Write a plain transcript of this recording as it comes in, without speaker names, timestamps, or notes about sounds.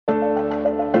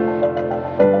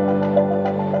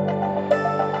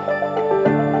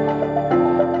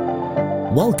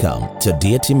Welcome to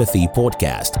Dear Timothy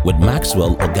Podcast with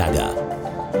Maxwell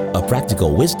Ogaga, a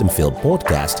practical wisdom-filled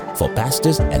podcast for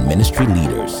pastors and ministry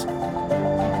leaders.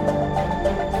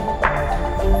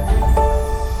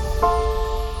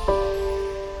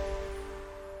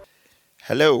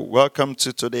 Hello, welcome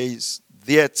to today's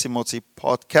Dear Timothy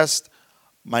Podcast.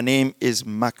 My name is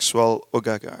Maxwell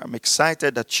Ogaga. I'm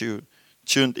excited that you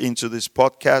tuned into this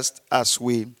podcast as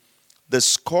we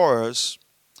discuss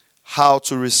how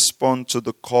to respond to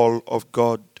the call of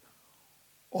God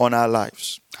on our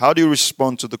lives. How do you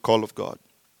respond to the call of God?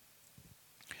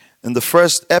 In the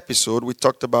first episode, we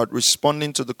talked about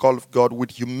responding to the call of God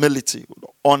with humility, with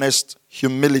honest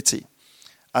humility.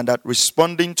 And that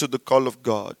responding to the call of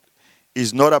God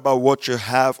is not about what you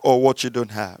have or what you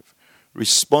don't have.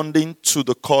 Responding to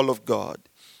the call of God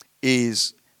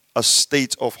is a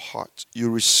state of heart. You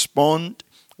respond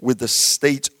with the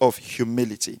state of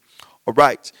humility. All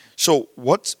right. So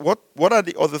what are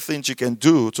the other things you can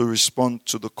do to respond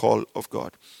to the call of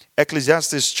God?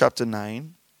 Ecclesiastes chapter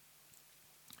 9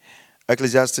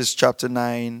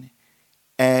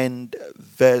 and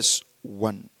verse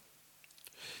 1.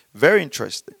 Very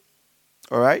interesting.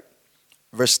 All right.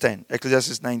 Verse 10,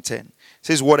 Ecclesiastes 9:10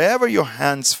 says, whatever your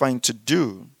hands find to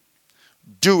do,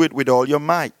 do it with all your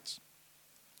might.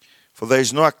 For there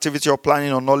is no activity or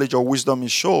planning or knowledge or wisdom in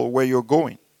show where you're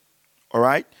going. All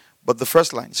right. But the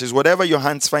first line says, whatever your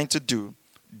hands find to do,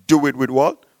 do it with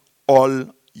what?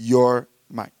 All your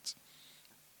might.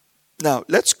 Now,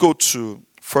 let's go to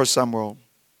 1 Samuel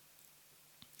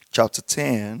chapter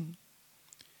 10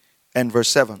 and verse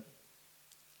 7.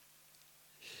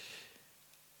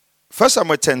 1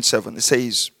 Samuel 10:7, it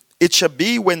says, it shall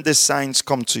be when the signs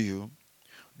come to you,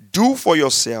 do for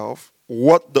yourself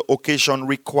what the occasion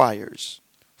requires,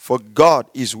 for God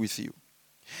is with you.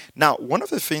 Now, one of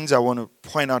the things I want to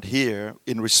point out here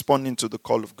in responding to the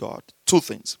call of God, two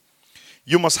things.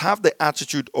 You must have the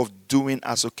attitude of doing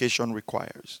as occasion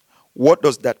requires. What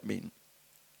does that mean?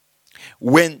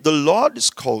 When the Lord has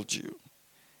called you,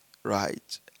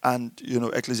 right, and,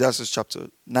 Ecclesiastes chapter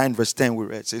 9 verse 10 we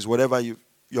read, says, whatever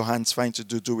your hands find to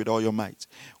do with all your might.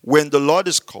 When the Lord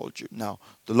has called you, now,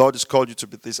 the Lord has called you to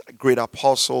be this great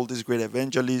apostle, this great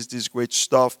evangelist, this great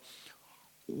stuff.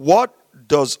 What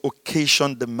does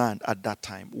occasion demand at that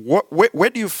time? Where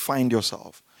do you find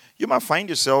yourself? You might find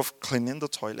yourself cleaning the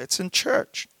toilets in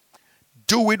church.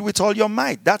 Do it with all your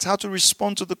might. That's how to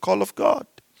respond to the call of God.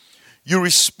 You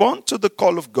respond to the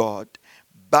call of God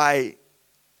by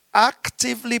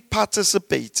actively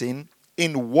participating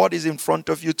in what is in front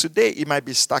of you today. It might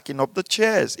be stacking up the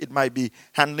chairs. It might be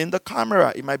handling the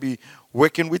camera. It might be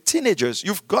working with teenagers.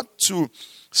 You've got to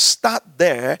start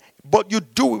there, but you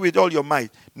do it with all your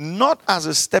might. Not as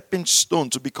a stepping stone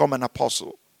to become an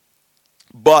apostle,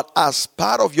 but as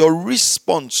part of your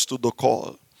response to the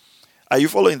call. Are you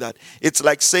following that? It's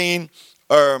like saying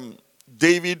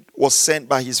David was sent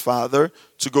by his father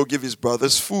to go give his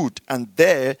brothers food. And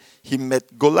there he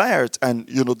met Goliath. And,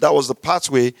 that was the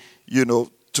pathway,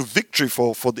 to victory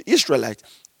for the Israelites.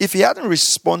 If he hadn't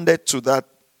responded to that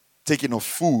taking of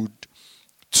food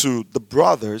to the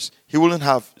brothers, he wouldn't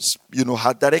have,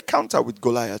 had that encounter with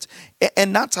Goliath.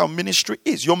 And that's how ministry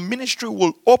is. Your ministry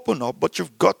will open up, but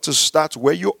you've got to start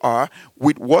where you are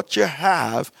with what you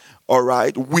have, all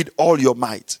right, with all your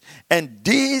might. And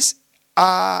these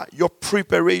are your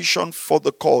preparation for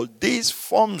the call. This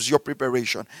forms your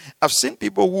preparation. I've seen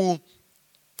people who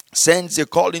sends their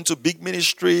call into big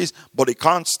ministries, but they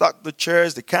can't stack the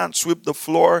chairs, they can't sweep the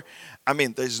floor. I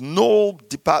mean, there's no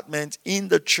department in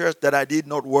the church that I did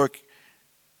not work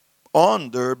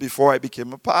under before I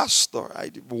became a pastor.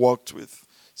 I worked with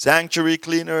sanctuary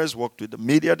cleaners, worked with the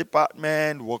media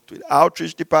department, worked with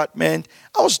outreach department.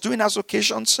 I was doing as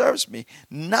occasion serves me.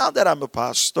 Now that I'm a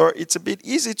pastor, it's a bit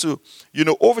easy to,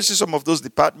 oversee some of those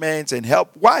departments and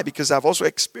help. Why? Because I've also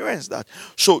experienced that.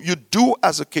 So you do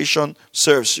as occasion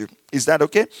serves you. Is that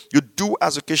okay? You do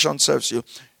as occasion serves you.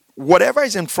 Whatever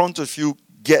is in front of you,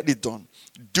 get it done.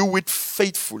 Do it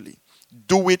faithfully.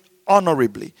 Do it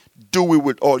honorably. Do it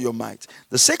with all your might.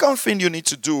 The second thing you need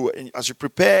to do as you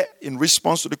prepare in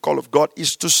response to the call of God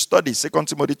is to study. 2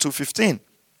 Timothy 2:15.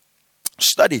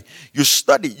 Study. You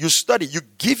study. You study. You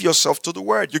give yourself to the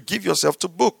word. You give yourself to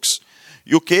books.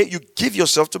 Okay? You give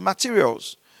yourself to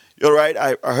materials. You're right.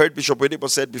 I heard Bishop Oedipo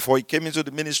said before he came into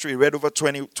the ministry, he read over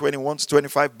 21 to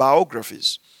 25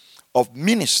 biographies of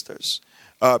ministers.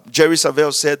 Jerry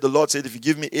Savelle said, the Lord said, if you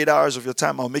give me 8 hours of your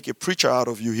time, I'll make a preacher out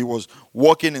of you. He was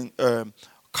walking in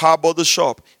car bought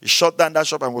shop. He shut down that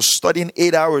shop and was studying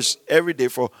 8 hours every day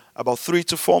for about 3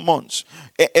 to 4 months.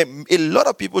 A lot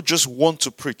of people just want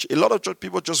to preach. A lot of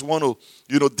people just want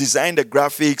to, design the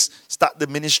graphics, start the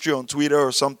ministry on Twitter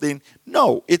or something.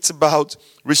 No, it's about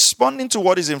responding to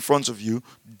what is in front of you,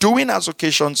 doing as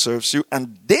occasion serves you,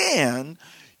 and then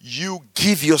you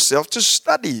give yourself to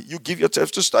study. You give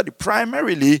yourself to study,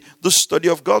 primarily the study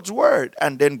of God's word,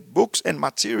 and then books and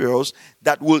materials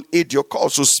that will aid your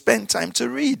cause. So spend time to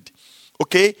read.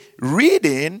 Okay?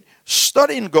 Reading,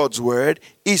 studying God's word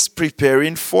is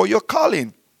preparing for your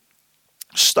calling.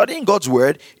 Studying God's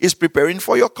word is preparing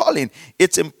for your calling.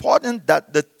 It's important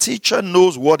that the teacher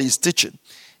knows what he's teaching.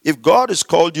 If God has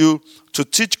called you to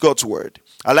teach God's word,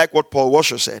 I like what Paul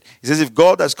Washer said. He says, if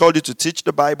God has called you to teach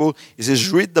the Bible, he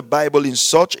says, read the Bible in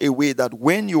such a way that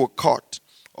when you are caught,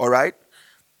 all right,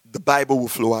 the Bible will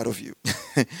flow out of you.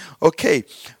 Okay.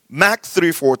 Mark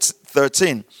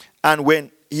 3:13. And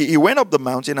when he went up the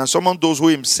mountain and summoned those who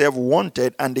himself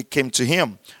wanted, and they came to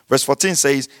him. Verse 14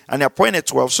 says, and he appointed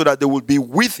 12 so that they would be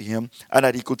with him and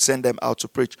that he could send them out to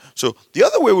preach. So the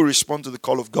other way we respond to the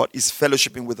call of God is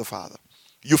fellowshipping with the Father.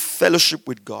 You fellowship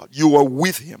with God. You are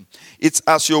with him. It's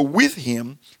as you're with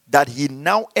him that he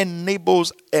now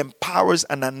enables, empowers,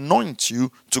 and anoints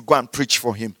you to go and preach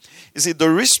for him. You see,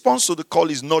 the response to the call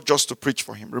is not just to preach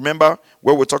for him. Remember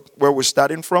where we're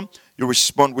starting from? You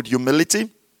respond with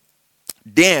humility.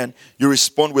 Then you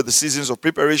respond with the seasons of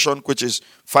preparation, which is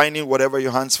finding whatever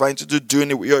your hands find to do,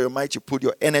 doing it with your might. You put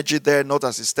your energy there, not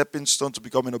as a stepping stone to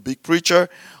becoming a big preacher,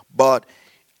 but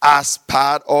as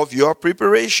part of your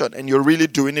preparation, and you're really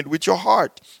doing it with your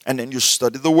heart. And then you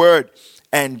study the word,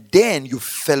 and then you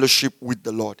fellowship with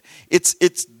the Lord.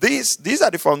 These are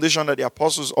the foundation that the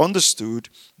apostles understood.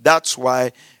 That's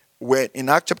why when in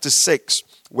Acts chapter 6,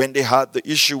 when they had the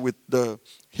issue with the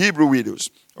Hebrew widows,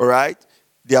 all right,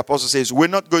 the apostle says, we're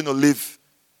not going to leave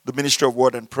the ministry of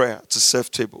word and prayer to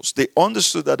serve tables. They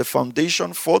understood that the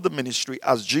foundation for the ministry,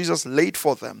 as Jesus laid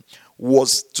for them,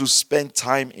 was to spend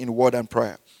time in word and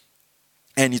prayer.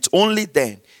 And it's only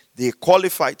then they're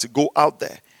qualified to go out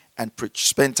there and preach.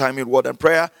 Spend time in word and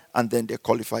prayer, and then they're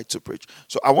qualified to preach.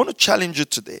 So I want to challenge you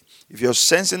today. If you're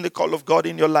sensing the call of God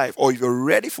in your life, or if you're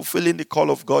already fulfilling the call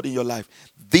of God in your life,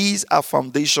 these are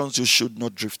foundations you should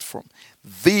not drift from.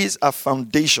 These are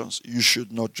foundations you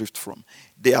should not drift from.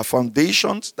 They are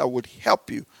foundations that would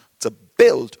help you to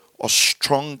build a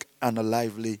strong and a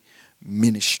lively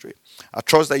ministry. I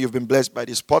trust that you've been blessed by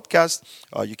this podcast.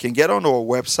 You can get on our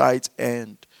website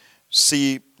and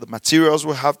see the materials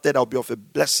we have there that will be of a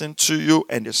blessing to you.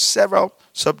 And there's several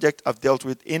subjects I've dealt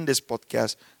with in this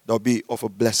podcast that will be of a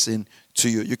blessing to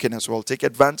you. You can as well take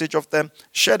advantage of them,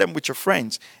 share them with your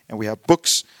friends. And we have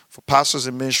books for pastors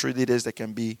and ministry leaders that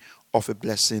can be of a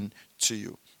blessing to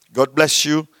you. God bless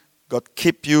you. God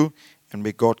keep you. And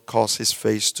may God cause his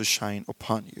face to shine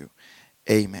upon you.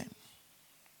 Amen.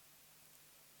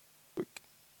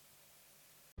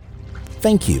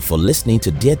 Thank you for listening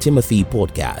to Dear Timothy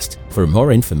podcast. For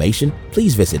more information,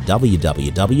 please visit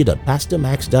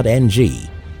www.pastormax.ng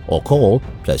or call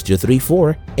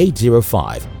 +234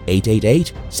 805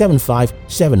 888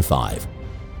 7575.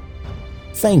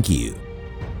 Thank you.